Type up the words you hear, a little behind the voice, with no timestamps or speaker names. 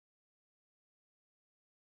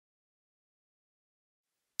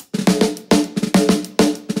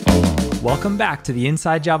Welcome back to the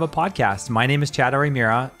Inside Java podcast. My name is Chad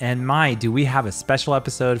Arimira, and do we have a special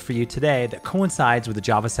episode for you today that coincides with the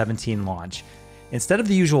Java 17 launch. Instead of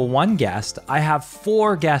the usual one guest, I have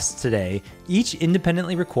 4 guests today, each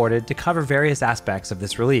independently recorded to cover various aspects of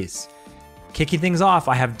this release. Kicking things off,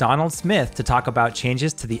 I have Donald Smith to talk about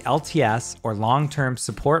changes to the LTS or long-term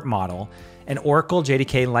support model and Oracle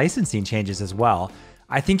JDK licensing changes as well.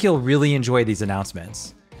 I think you'll really enjoy these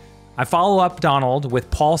announcements. I follow up Donald with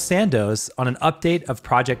Paul Sandoz on an update of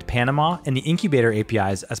Project Panama and the Incubator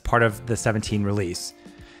APIs as part of the 17 release.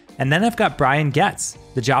 And then I've got Brian Goetz,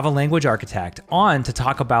 the Java language architect, on to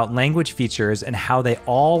talk about language features and how they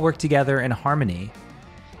all work together in harmony.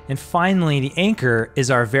 And finally, the anchor is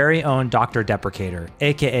our very own Dr. Deprecator,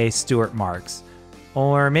 aka Stuart Marks.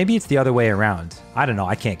 Or maybe it's the other way around. I don't know,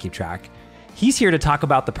 I can't keep track. He's here to talk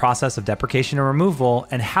about the process of deprecation and removal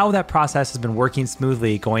and how that process has been working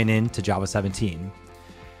smoothly going into Java 17.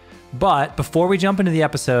 But before we jump into the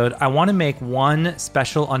episode, I want to make one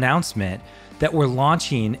special announcement that we're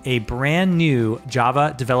launching a brand new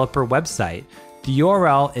Java developer website. The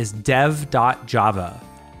URL is dev.java.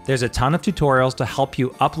 There's a ton of tutorials to help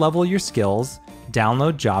you up-level your skills,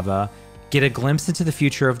 download Java, get a glimpse into the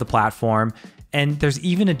future of the platform, and there's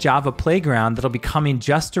even a Java playground that'll be coming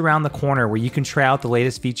just around the corner where you can try out the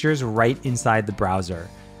latest features right inside the browser.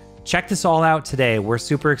 Check this all out today. We're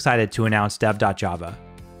super excited to announce dev.java.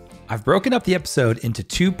 I've broken up the episode into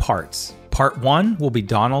 2 parts. Part 1 will be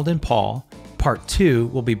Donald and Paul. Part 2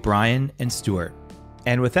 will be Brian and Stuart.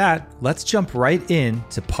 And with that, let's jump right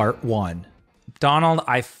into part 1. Donald,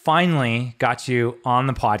 I finally got you on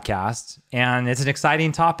the podcast, and it's an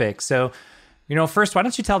exciting topic. So, first, why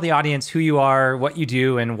don't you tell the audience who you are, what you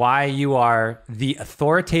do, and why you are the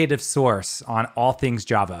authoritative source on all things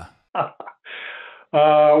Java?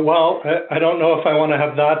 Well, I don't know if I want to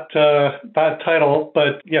have that title,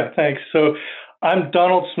 but yeah, thanks. So I'm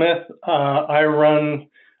Donald Smith. I run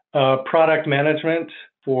product management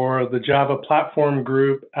for the Java platform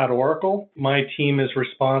group at Oracle. My team is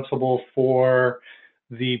responsible for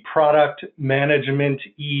the product management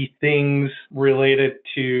things related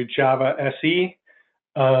to Java SE,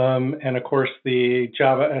 and of course the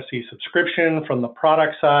Java SE subscription from the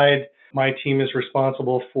product side. My team is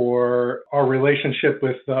responsible for our relationship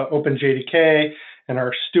with OpenJDK and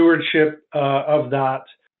our stewardship of that.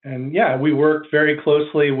 And yeah, we work very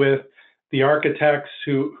closely with the architects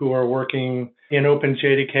who are working in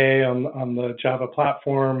OpenJDK on the Java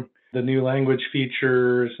platform, the new language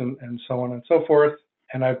features, and so on and so forth.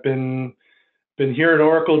 And I've been here at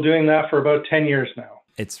Oracle doing that for about 10 years now.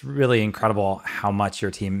 It's really incredible how much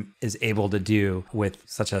your team is able to do with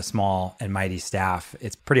such a small and mighty staff.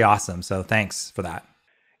 It's pretty awesome. So thanks for that.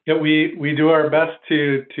 Yeah, we do our best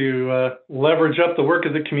to leverage up the work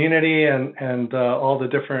of the community and all the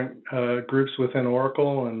different groups within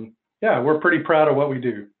Oracle. And yeah, we're pretty proud of what we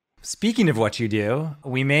do. Speaking of what you do,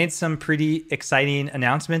 we made some pretty exciting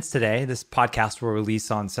announcements today. This podcast will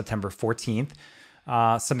release on September 14th.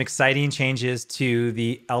 Some exciting changes to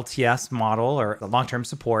the LTS model or the long-term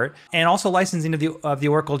support, and also licensing of the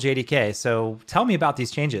Oracle JDK. So tell me about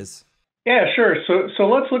these changes. Yeah, sure. So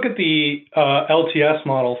let's look at the LTS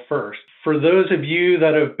model first. For those of you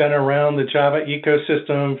that have been around the Java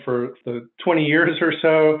ecosystem for the 20 years or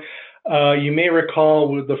so, you may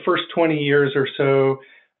recall with the first 20 years or so,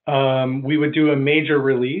 we would do a major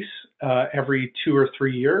release every 2 or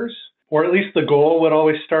 3 years. Or at least the goal would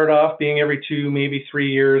always start off being every 2, maybe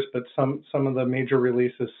 3 years, but some of the major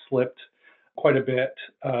releases slipped quite a bit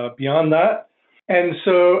beyond that. And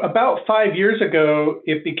so about 5 years ago,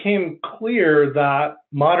 it became clear that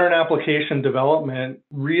modern application development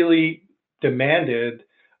really demanded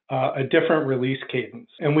a different release cadence.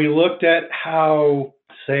 And we looked at how,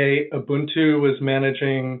 say, Ubuntu was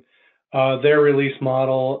managing their release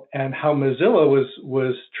model and how Mozilla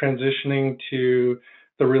was transitioning to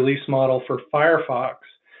the release model for Firefox,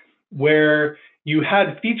 where you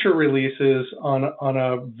had feature releases on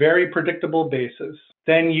a very predictable basis.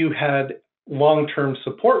 Then you had long-term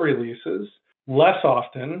support releases less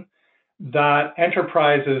often that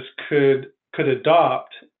enterprises could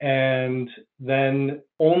adopt and then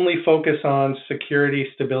only focus on security,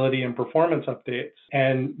 stability, and performance updates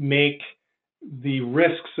and make the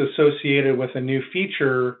risks associated with a new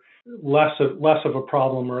feature less of a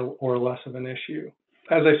problem or less of an issue.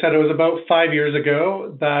 As I said, it was about 5 years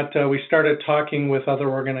ago that we started talking with other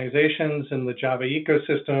organizations in the Java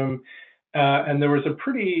ecosystem, and there was a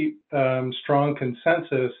pretty strong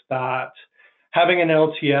consensus that having an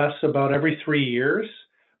LTS about every 3 years,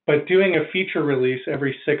 but doing a feature release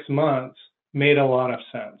every 6 months made a lot of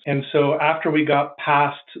sense. And so after we got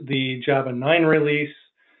past the Java 9 release,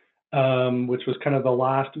 which was kind of the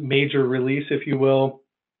last major release, if you will.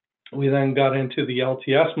 We then got into the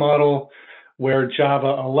LTS model, where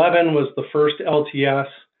Java 11 was the first LTS.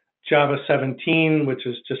 Java 17, which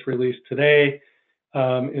is just released today,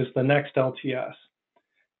 is the next LTS.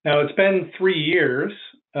 Now, it's been 3 years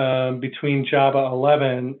between Java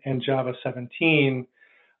 11 and Java 17,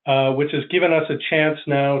 which has given us a chance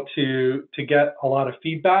now to get a lot of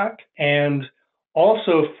feedback, and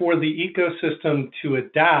also for the ecosystem to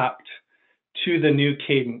adapt to the new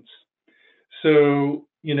cadence. So,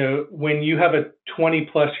 when you have a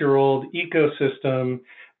 20-plus-year-old ecosystem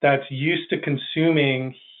that's used to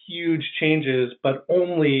consuming huge changes, but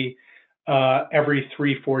only every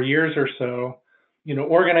 3-4 years or so,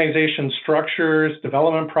 organization structures,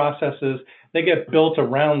 development processes, they get built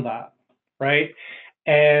around that, right?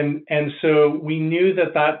 And so we knew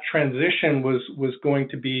that transition was going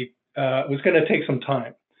to take some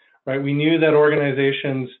time, right? We knew that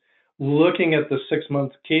organizations looking at the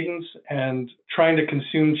 6-month cadence and trying to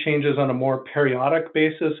consume changes on a more periodic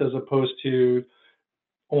basis as opposed to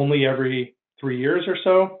only every 3 years or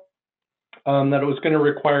so, that it was going to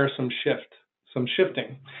require some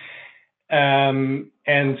shifting.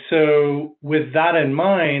 And so with that in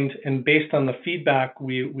mind, and based on the feedback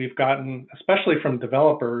we've gotten, especially from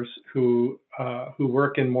developers who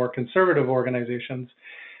work in more conservative organizations,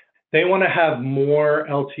 they want to have more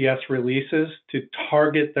LTS releases to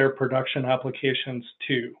target their production applications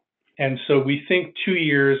too. And so we think 2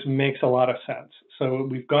 years makes a lot of sense. So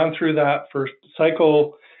we've gone through that first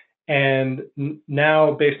cycle, and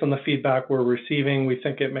now based on the feedback we're receiving, we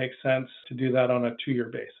think it makes sense to do that on a 2-year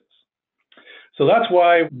basis. So that's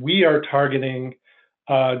why we are targeting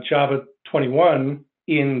Java 21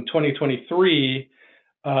 in 2023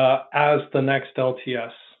 as the next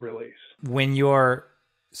LTS release. When you're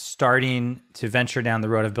starting to venture down the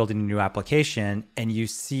road of building a new application and you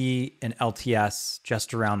see an LTS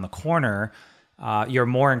just around the corner, you're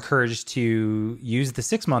more encouraged to use the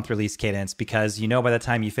 6-month release cadence, because by the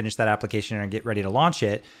time you finish that application and get ready to launch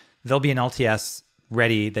it, there'll be an LTS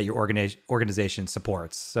ready that your organization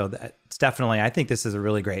supports. So it's definitely, I think this is a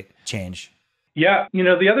really great change. Yeah.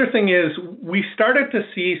 The other thing is we started to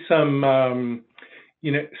see some,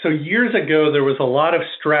 so years ago, there was a lot of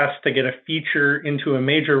stress to get a feature into a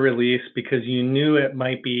major release because you knew it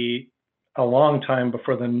might be a long time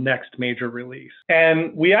before the next major release.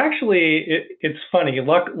 And we actually, it's funny,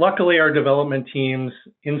 luckily our development teams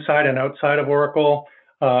inside and outside of Oracle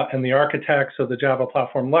and the architects of the Java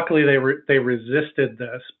platform, luckily they resisted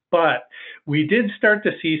this, but we did start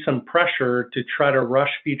to see some pressure to try to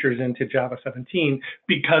rush features into Java 17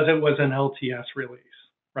 because it was an LTS release,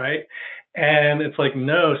 right? And it's like,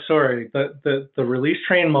 no, sorry, the release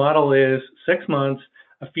train model is 6 months,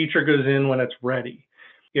 a feature goes in when it's ready.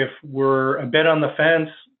 If we're a bit on the fence,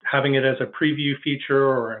 having it as a preview feature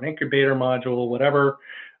or an incubator module, whatever,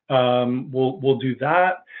 we'll do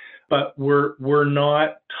that. But we're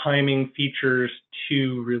not timing features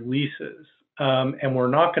to releases, and we're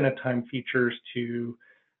not going to time features to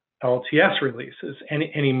LTS releases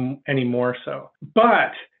any more so.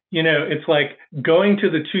 But it's like going to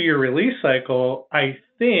the 2-year release cycle, I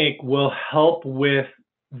think will help with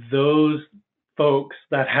those folks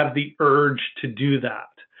that have the urge to do that,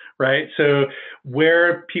 right? So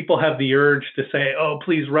where people have the urge to say, oh,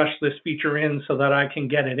 please rush this feature in so that I can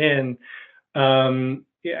get it in,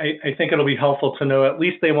 I think it'll be helpful to know at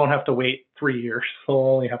least they won't have to wait 3 years. They'll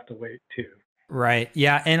only have to wait 2. Right.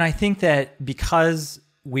 Yeah. And I think that because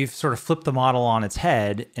we've sort of flipped the model on its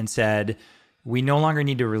head and said, we no longer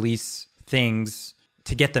need to release things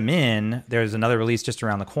to get them in, there's another release just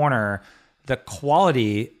around the corner, the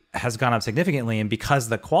quality has gone up significantly. And because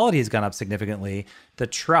the quality has gone up significantly, the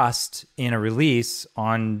trust in a release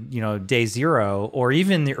on, day 0 or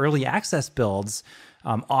even the early access builds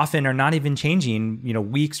often are not even changing,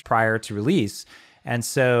 weeks prior to release. And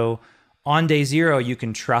so on day 0, you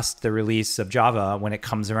can trust the release of Java when it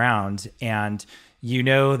comes around. And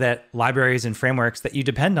that libraries and frameworks that you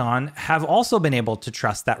depend on have also been able to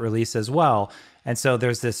trust that release as well. And so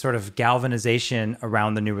there's this sort of galvanization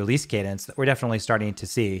around the new release cadence that we're definitely starting to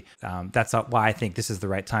see. That's why I think this is the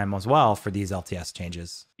right time as well for these LTS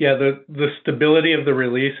changes. Yeah, the stability of the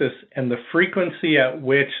releases and the frequency at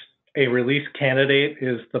which a release candidate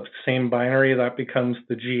is the same binary that becomes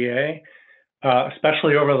the GA,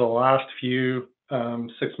 especially over the last few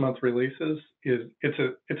 6-month releases,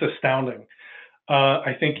 it's astounding.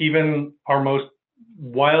 I think even our most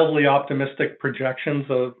wildly optimistic projections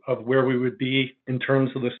of where we would be in terms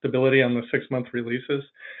of the stability on the 6-month releases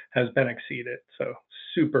has been exceeded. So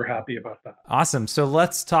super happy about that. Awesome. So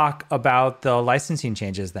let's talk about the licensing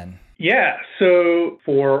changes then. Yeah. So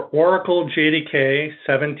for Oracle JDK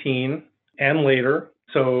 17 and later,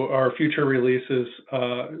 so our future releases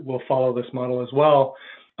will follow this model as well.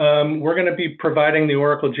 We're going to be providing the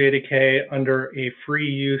Oracle JDK under a free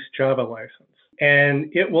use Java license, and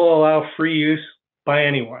it will allow free use by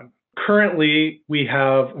anyone. Currently, we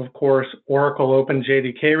have, of course, Oracle Open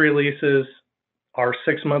JDK releases. Our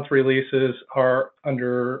 6-month releases are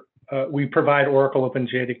under, we provide Oracle Open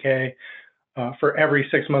JDK for every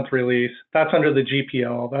 6-month release. That's under the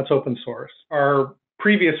GPL, that's open source. Our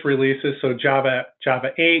previous releases, so Java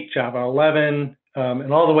 8, Java 11,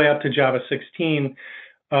 and all the way up to Java 16,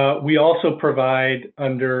 we also provide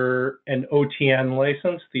under an OTN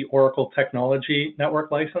license, the Oracle Technology Network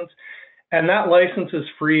license. And that license is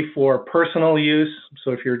free for personal use.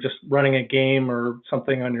 So if you're just running a game or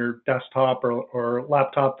something on your desktop or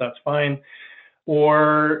laptop, that's fine.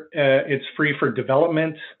 Or it's free for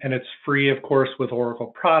development, and it's free, of course, with Oracle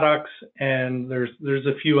products. And there's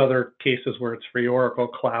a few other cases where it's free, Oracle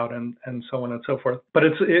Cloud and so on and so forth. But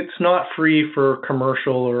it's not free for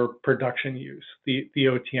commercial or production use, the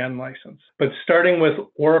OTN license. But starting with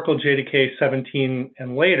Oracle JDK 17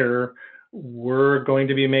 and later, we're going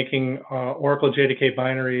to be making Oracle JDK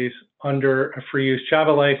binaries under a free use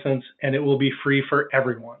Java license, and it will be free for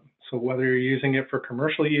everyone. So whether you're using it for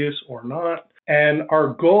commercial use or not. And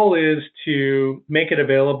our goal is to make it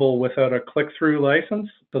available without a click-through license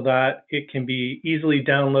so that it can be easily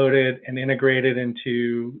downloaded and integrated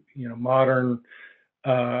into modern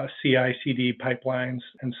CI/CD pipelines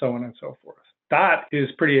and so on and so forth. That is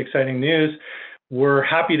pretty exciting news. We're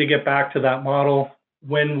happy to get back to that model.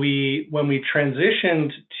 When we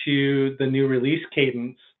transitioned to the new release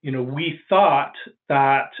cadence, we thought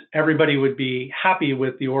that everybody would be happy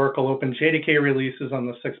with the Oracle Open JDK releases on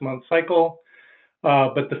the 6-month cycle.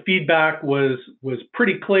 But the feedback was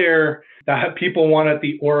pretty clear that people wanted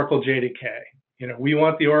the Oracle JDK. We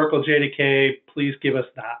want the Oracle JDK, please give us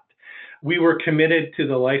that. We were committed to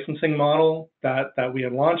the licensing model that we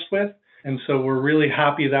had launched with. And so we're really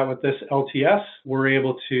happy that with this LTS, we're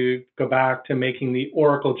able to go back to making the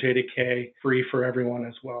Oracle JDK free for everyone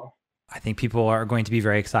as well. I think people are going to be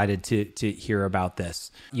very excited to hear about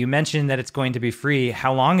this. You mentioned that it's going to be free.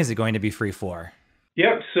 How long is it going to be free for?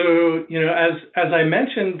 Yep. So, as I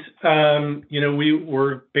mentioned, we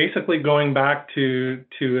were basically going back to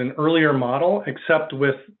an earlier model, except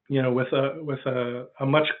with a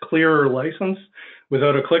much clearer license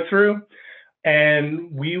without a click-through.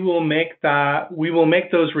 And we will make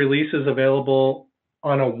those releases available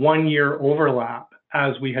on a 1-year overlap,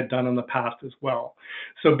 as we had done in the past as well.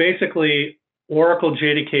 So basically, Oracle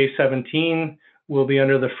JDK 17 will be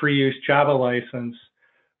under the free use Java license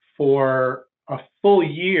for a full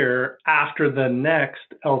year after the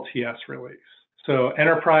next LTS release. So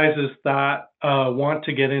enterprises that want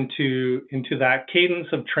to get into that cadence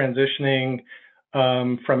of transitioning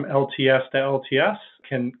from LTS to LTS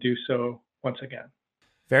can do so once again.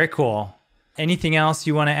 Very cool. Anything else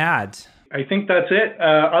you want to add? I think that's it.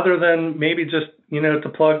 Other than maybe just to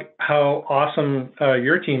plug how awesome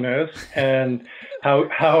your team is, and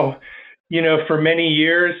how for many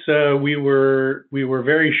years we were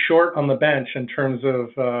very short on the bench in terms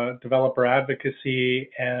of developer advocacy,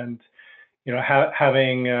 and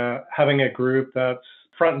having a group that's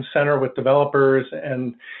front and center with developers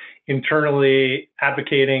and internally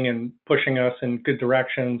advocating and pushing us in good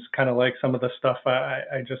directions, kind of like some of the stuff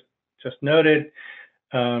I just noted.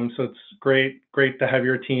 So it's great to have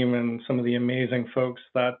your team and some of the amazing folks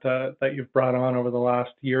that you've brought on over the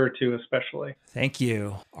last year or two, especially. Thank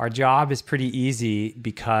you. Our job is pretty easy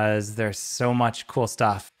because there's so much cool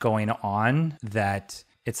stuff going on that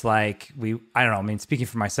it's like I don't know. I mean, speaking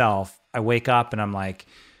for myself, I wake up and I'm like,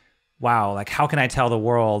 wow, like how can I tell the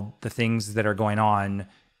world the things that are going on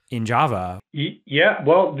in Java? Yeah,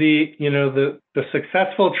 well, the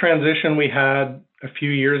successful transition we had a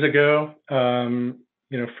few years ago,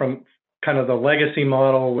 from kind of the legacy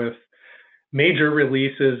model with major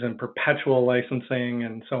releases and perpetual licensing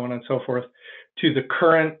and so on and so forth, to the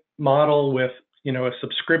current model with a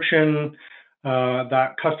subscription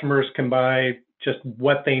that customers can buy just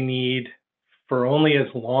what they need for only as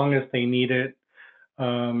long as they need it,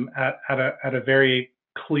 at a very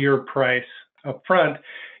clear price up front.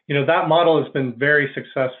 That model has been very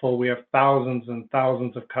successful. We have thousands and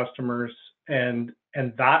thousands of customers, and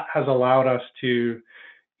that has allowed us to,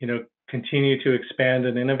 continue to expand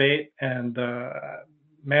and innovate. And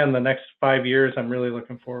man, the next 5 years, I'm really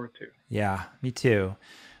looking forward to. Yeah, me too.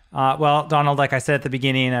 Well, Donald, like I said at the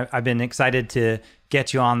beginning, I've been excited to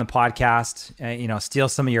get you on the podcast, steal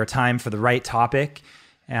some of your time for the right topic.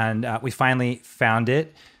 and we finally found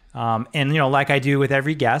it. And like I do with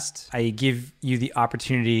every guest, I give you the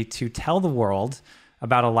opportunity to tell the world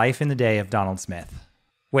about a life in the day of Donald Smith.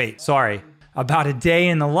 Wait, sorry, about a day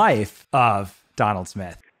in the life of Donald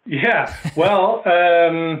Smith. Yeah, well,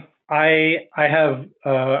 I have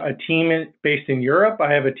a team based in Europe.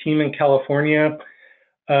 I have a team in California.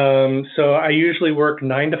 So I usually work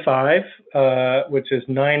 9 to 5, which is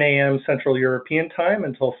 9 a.m. Central European time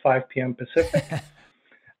until 5 p.m. Pacific.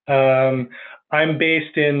 I'm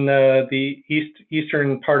based in the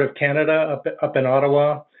eastern part of Canada, up in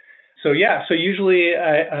Ottawa. So usually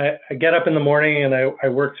I get up in the morning and I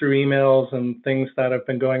work through emails and things that have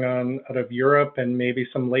been going on out of Europe and maybe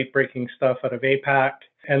some late breaking stuff out of APAC.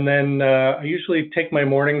 And then I usually take my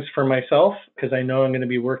mornings for myself because I know I'm going to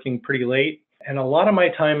be working pretty late. And a lot of my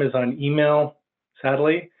time is on email,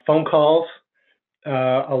 sadly, phone calls,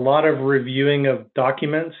 a lot of reviewing of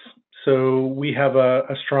documents. So we have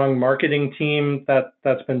a strong marketing team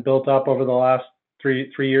that's been built up over the last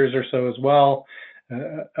three years or so as well.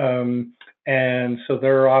 And so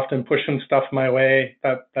they're often pushing stuff my way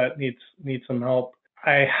that needs some help.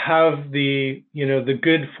 I have the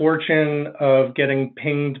good fortune of getting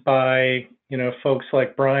pinged by, folks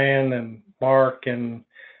like Brian and Mark and,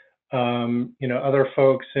 other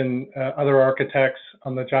folks and other architects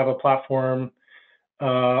on the Java platform,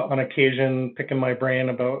 on occasion picking my brain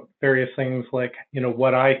about various things like,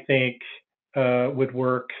 what I think would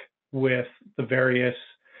work with the various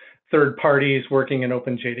third parties working in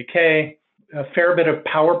OpenJDK, a fair bit of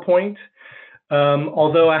PowerPoint.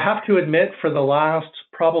 Although I have to admit, for the last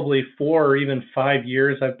probably 4 or even 5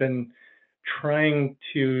 years, I've been trying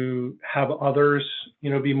to have others,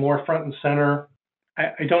 be more front and center.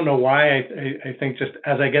 I don't know why. I think just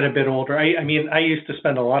as I get a bit older, I used to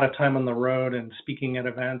spend a lot of time on the road and speaking at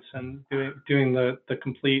events and doing the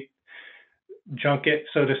complete junket,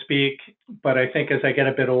 so to speak. But I think as I get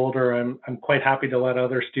a bit older, I'm quite happy to let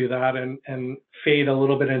others do that and fade a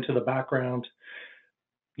little bit into the background.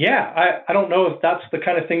 Yeah, I don't know if that's the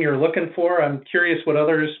kind of thing you're looking for. I'm curious what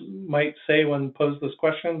others might say when posed this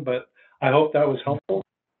question, but I hope that was helpful.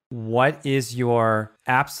 What is your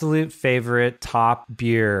absolute favorite top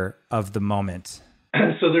beer of the moment?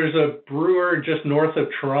 So there's a brewer just north of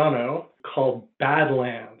Toronto called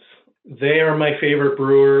Badlands. They are my favorite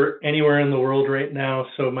brewer anywhere in the world right now.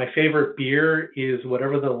 So my favorite beer is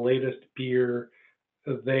whatever the latest beer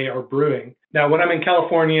they are brewing. Now, when I'm in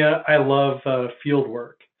California, I love field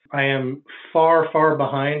work. I am far, far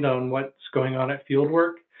behind on what's going on at field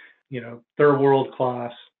work. They're world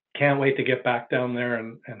class. Can't wait to get back down there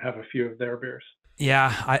and have a few of their beers.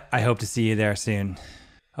 Yeah, I hope to see you there soon.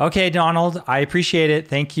 Okay, Donald, I appreciate it.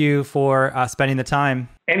 Thank you for spending the time.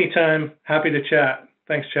 Anytime. Happy to chat.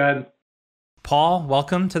 Thanks, Chad. Paul,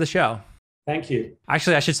 welcome to the show. Thank you.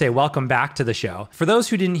 Actually, I should say welcome back to the show. For those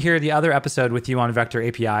who didn't hear the other episode with you on Vector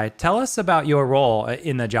API, tell us about your role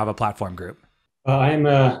in the Java Platform Group.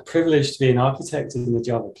 I'm privileged to be an architect in the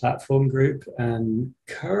Java Platform Group, and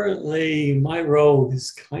currently my role is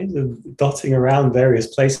kind of dotting around various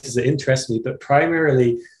places that interest me, but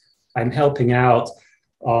primarily I'm helping out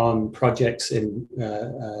on projects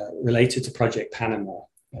related to Project Panama,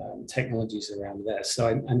 technologies around there. So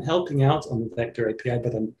I'm helping out on the Vector API,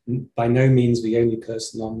 but I'm by no means the only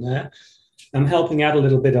person on there. I'm helping out a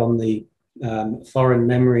little bit on the foreign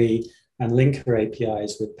memory and linker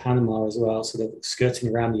APIs with Panama as well, sort of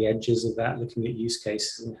skirting around the edges of that, looking at use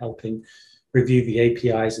cases and helping review the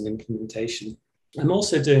APIs and implementation. I'm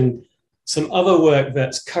also doing some other work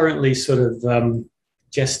that's currently sort of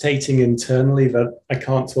gestating internally that I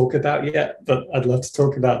can't talk about yet, but I'd love to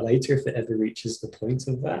talk about later if it ever reaches the point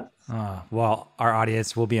of that. Well, our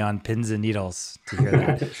audience will be on pins and needles to hear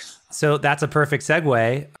that. So that's a perfect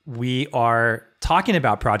segue. We are talking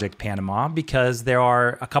about Project Panama because there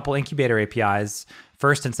are a couple incubator APIs,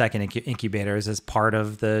 first and second incubators as part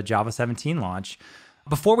of the Java 17 launch.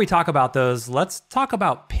 Before we talk about those, let's talk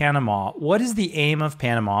about Panama. What is the aim of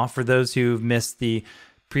Panama for those who've missed the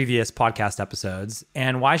previous podcast episodes,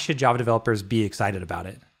 and why should Java developers be excited about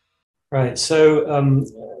it? Right. So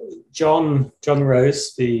John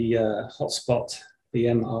Rose, the hotspot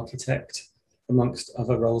VM architect, amongst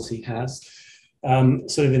other roles he has,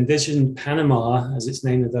 sort of envisioned Panama, as its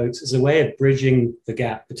name evokes, as a way of bridging the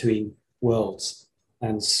gap between worlds.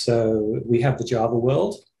 And so we have the Java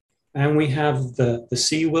world, and we have the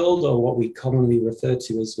C world, or what we commonly refer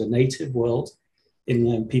to as the native world,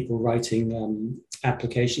 in people writing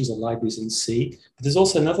applications or libraries in C. But there's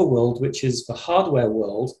also another world, which is the hardware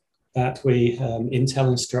world, that we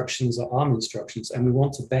Intel instructions or ARM instructions, and we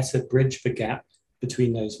want to better bridge the gap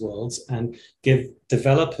between those worlds and give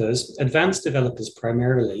developers, advanced developers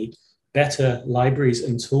primarily, better libraries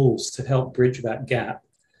and tools to help bridge that gap.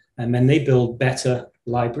 And then they build better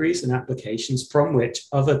libraries and applications from which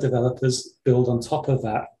other developers build on top of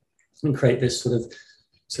that and create this sort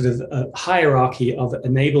of hierarchy of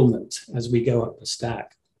enablement as we go up the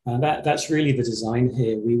stack. That's really the design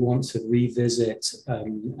here. We want to revisit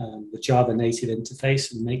the Java native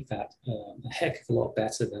interface and make that a heck of a lot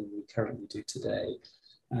better than we currently do today.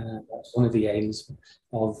 That's one of the aims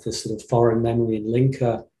of the sort of foreign memory and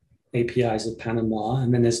linker APIs of Panama.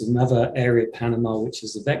 And then there's another area of Panama, which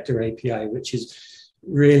is the vector API, which is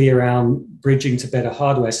really around bridging to better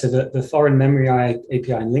hardware. So that the foreign memory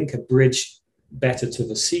API and linker bridge better to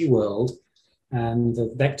the C world, and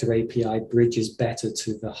the vector API bridges better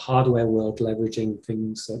to the hardware world, leveraging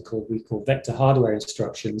things we call vector hardware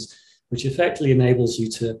instructions, which effectively enables you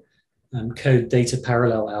to code data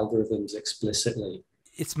parallel algorithms explicitly.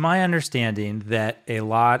 It's my understanding that a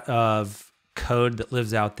lot of code that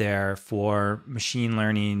lives out there for machine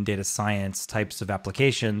learning, data science types of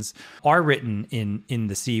applications are written in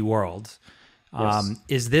the C world. Yes.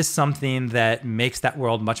 Is this something that makes that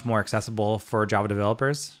world much more accessible for Java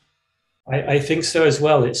developers? I think so as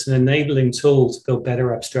well. It's an enabling tool to build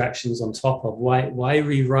better abstractions on top of. Why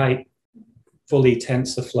rewrite fully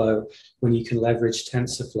TensorFlow when you can leverage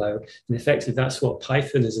TensorFlow? And effectively, that's what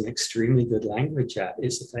Python is an extremely good language at.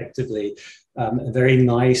 It's effectively a very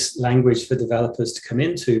nice language for developers to come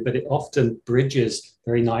into, but it often bridges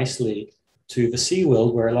very nicely to the C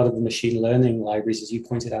world, where a lot of the machine learning libraries, as you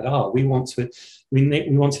pointed out, are. We want to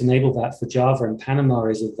enable that for Java, and Panama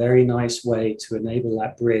is a very nice way to enable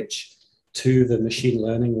that bridge to the machine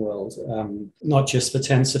learning world, not just for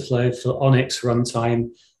TensorFlow, for Onyx runtime,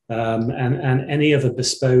 and any other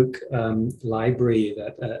bespoke library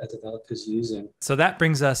that a developer is using. So that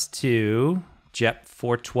brings us to JEP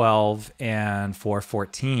 4.12 and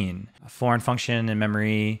 4.14, foreign function and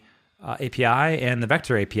memory API and the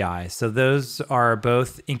vector API. So those are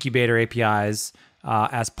both incubator APIs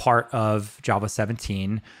as part of Java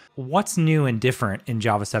 17. What's new and different in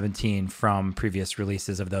Java 17 from previous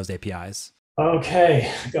releases of those APIs?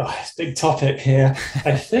 Okay, God, it's a big topic here.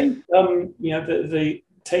 I think the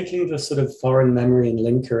taking the sort of foreign memory and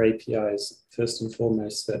linker APIs first and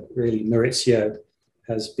foremost, that really Maurizio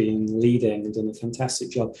has been leading and done a fantastic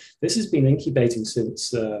job. This has been incubating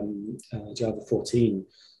since Java 14.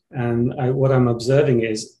 And what I'm observing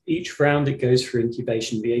is each round it goes through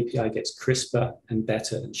incubation, the API gets crisper and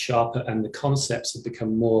better and sharper, and the concepts have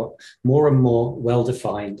become more and more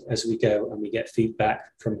well-defined as we go, and we get feedback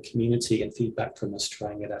from the community and feedback from us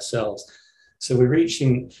trying it ourselves. So we're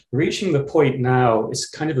reaching the point now, it's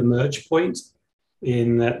kind of a merge point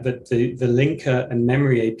in that the linker and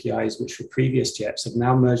memory APIs, which were previous JEPs, have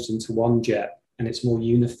now merged into one JEP, and it's more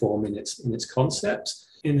uniform in its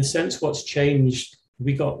concepts. In a sense, what's changed,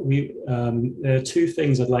 there are two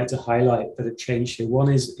things I'd like to highlight that have changed here.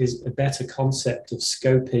 One is a better concept of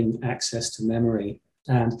scoping access to memory,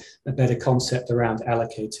 and a better concept around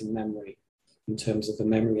allocating memory in terms of the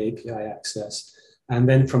memory API access. And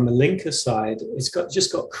then from the linker side, it's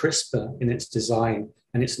just got crisper in its design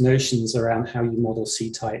and its notions around how you model C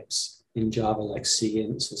types in Java, like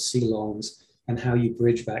C-ints or C-longs, and how you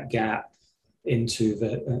bridge that gap into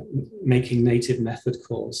the making native method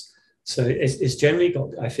calls. So it's generally got,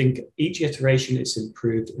 I think, each iteration it's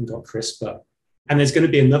improved and got crisper. And there's going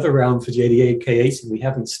to be another round for JDA K18. We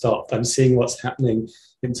haven't stopped. I'm seeing what's happening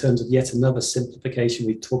in terms of yet another simplification.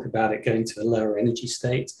 We talk about it going to a lower energy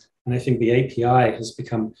state. And I think the API has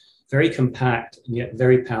become very compact and yet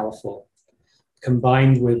very powerful,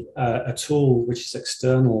 combined with a tool which is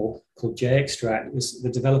external called JExtract. The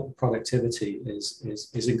developer productivity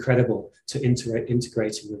is incredible to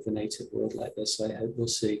integrating with the native world like this. So I hope we'll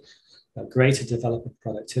see greater developer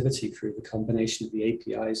productivity through the combination of the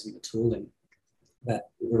APIs and the tooling. That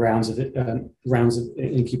the rounds of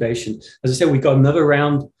incubation. As I said, we've got another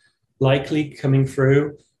round likely coming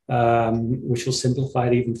through, which will simplify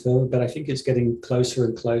it even further. But I think it's getting closer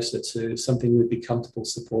and closer to something we'd be comfortable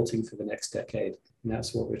supporting for the next decade, and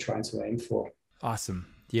that's what we're trying to aim for. Awesome.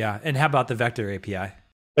 Yeah. And how about the vector API?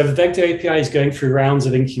 So the vector API is going through rounds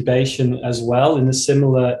of incubation as well in a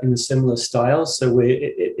similar style. So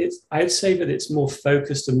I'd say that it's more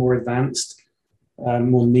focused and more advanced,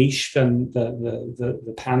 more niche than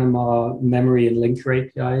the Panama memory and linker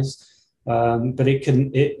APIs. But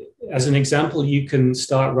as an example, you can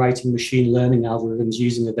start writing machine learning algorithms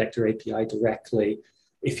using the vector API directly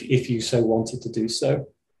if you so wanted to do so.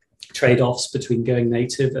 Trade-offs between going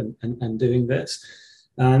native and doing this.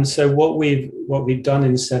 And so what we've done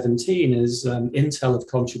in 17 is Intel have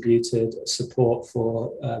contributed support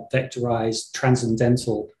for vectorized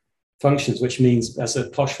transcendental functions, which means that's a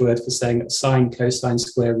posh word for saying sine, cosine,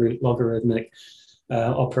 square root, logarithmic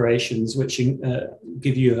operations, which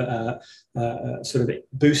give you a sort of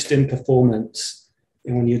boost in performance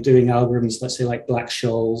when you're doing algorithms, let's say like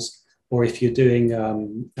Black-Scholes, or if you're doing,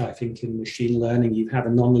 I think in machine learning, you have a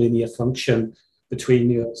nonlinear function between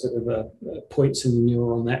your sort of points in the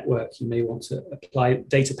neural network. You may want to apply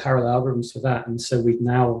data parallel algorithms for that. And so we've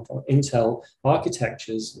now, for Intel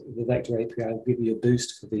architectures, the vector API will give you a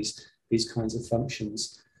boost for these kinds of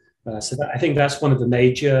functions. I think that's one of the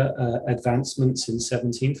major advancements in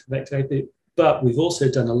 17 for vector API. But we've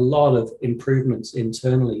also done a lot of improvements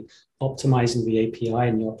internally, optimizing the API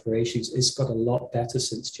and the operations. It's got a lot better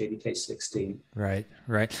since JDK 16. Right,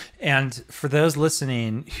 right. And for those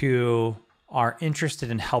listening who are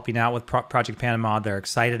interested in helping out with Project Panama, they're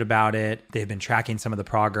excited about it, they've been tracking some of the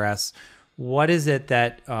progress, what is it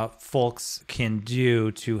that folks can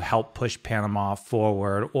do to help push Panama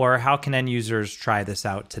forward? Or how can end users try this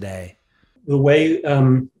out today? The way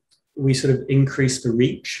we sort of increase the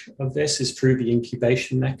reach of this is through the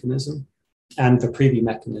incubation mechanism and the preview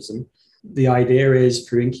mechanism. The idea is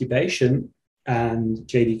through incubation and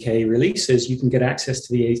JDK releases, you can get access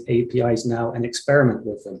to the APIs now and experiment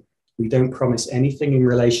with them. We don't promise anything in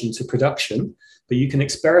relation to production, but you can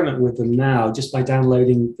experiment with them now just by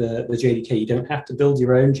downloading the JDK. You don't have to build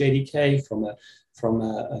your own JDK from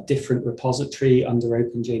a different repository under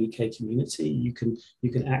OpenJDK community. You can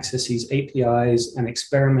access these APIs and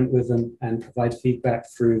experiment with them and provide feedback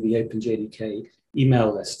through the OpenJDK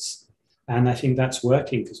email lists. And I think that's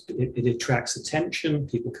working because it attracts attention.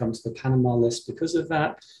 People come to the Panama list because of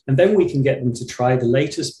that. And then we can get them to try the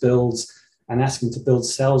latest builds and ask them to build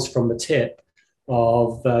cells from the tip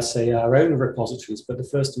of, say, our own repositories. But the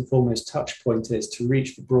first and foremost touch point is to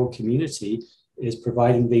reach the broad community is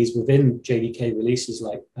providing these within JDK releases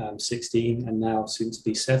like 16 and now soon to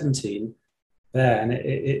be 17 there. And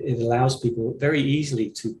it allows people very easily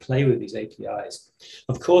to play with these APIs.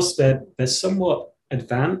 Of course, they're somewhat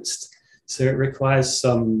advanced, so it requires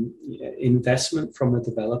some investment from the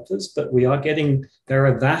developers, but there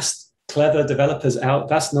are vast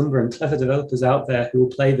number and clever developers out there who will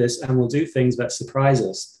play this and will do things that surprise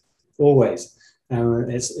us always.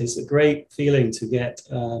 It's a great feeling to get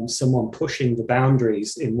someone pushing the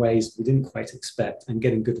boundaries in ways we didn't quite expect and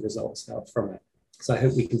getting good results out from it. So I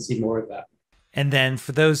hope we can see more of that. And then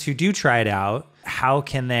for those who do try it out, how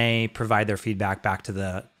can they provide their feedback back to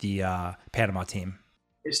the Panama team?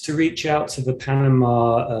 Is to reach out to the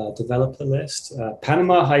Panama developer list,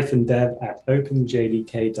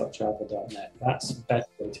 panama-dev@openjdk.java.net. That's the best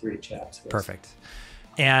way to reach out to us. Perfect.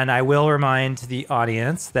 And I will remind the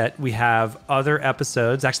audience that we have other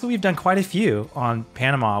episodes. Actually, we've done quite a few on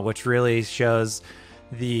Panama, which really shows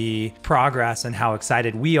the progress and how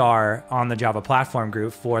excited we are on the Java Platform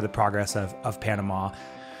Group for the progress of Panama.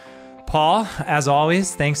 Paul, as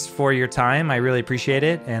always, thanks for your time. I really appreciate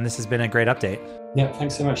it. And this has been a great update. Yeah,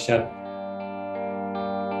 thanks so much, Chad.